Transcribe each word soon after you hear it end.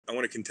I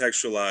want to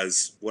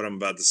contextualize what I'm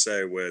about to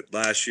say with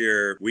last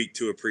year, week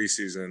 2 of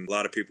preseason. A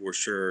lot of people were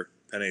sure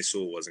Penei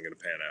Sewell wasn't going to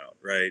pan out,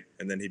 right?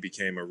 And then he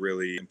became a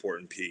really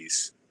important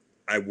piece.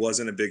 I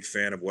wasn't a big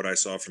fan of what I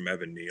saw from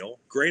Evan Neal.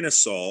 Grain of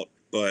salt,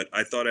 but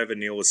I thought Evan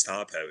Neal was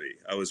top heavy.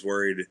 I was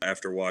worried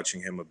after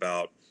watching him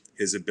about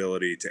his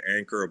ability to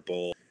anchor a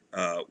bull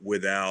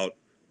without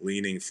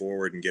leaning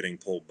forward and getting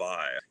pulled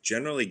by.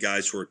 Generally,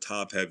 guys who are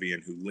top heavy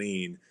and who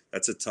lean,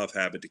 that's a tough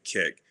habit to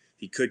kick.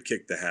 He could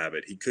kick the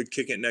habit. He could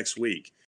kick it next week.